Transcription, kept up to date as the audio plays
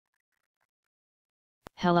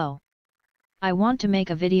Hello. I want to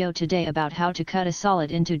make a video today about how to cut a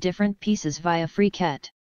solid into different pieces via FreeCAD.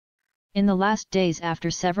 In the last days,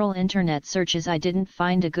 after several internet searches, I didn't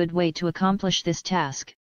find a good way to accomplish this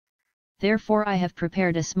task. Therefore I have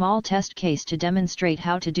prepared a small test case to demonstrate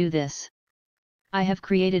how to do this. I have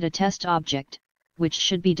created a test object, which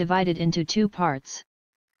should be divided into two parts.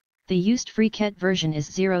 The used FreeCAD version is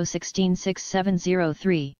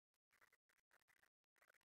 0.166703.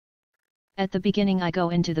 At the beginning I go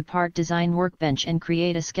into the part design workbench and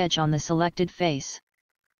create a sketch on the selected face.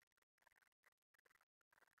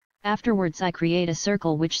 Afterwards I create a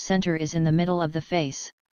circle which center is in the middle of the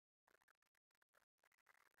face.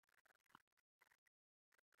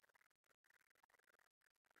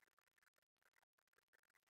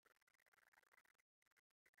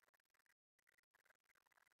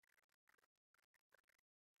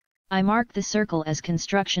 I mark the circle as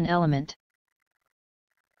construction element.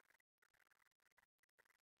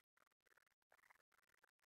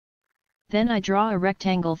 Then I draw a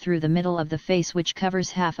rectangle through the middle of the face which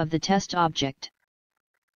covers half of the test object.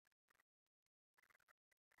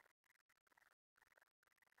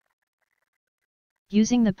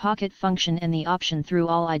 Using the pocket function and the option through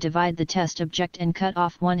all, I divide the test object and cut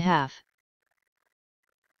off one half.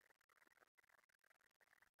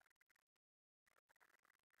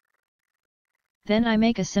 Then I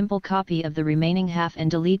make a simple copy of the remaining half and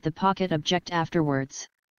delete the pocket object afterwards.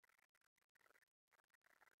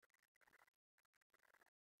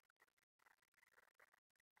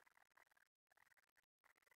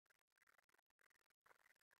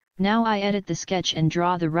 Now I edit the sketch and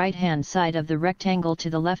draw the right-hand side of the rectangle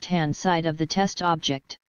to the left-hand side of the test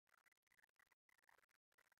object.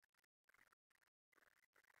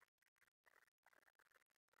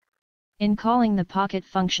 In calling the pocket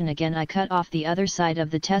function again, I cut off the other side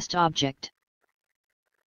of the test object.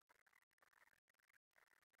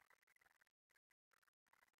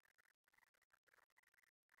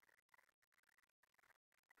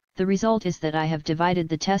 The result is that I have divided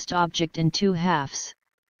the test object in two halves.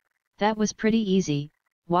 That was pretty easy,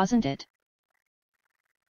 wasn't it?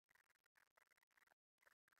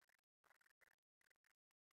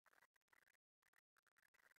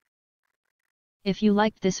 If you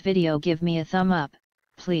liked this video, give me a thumb up,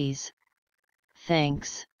 please.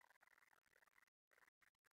 Thanks.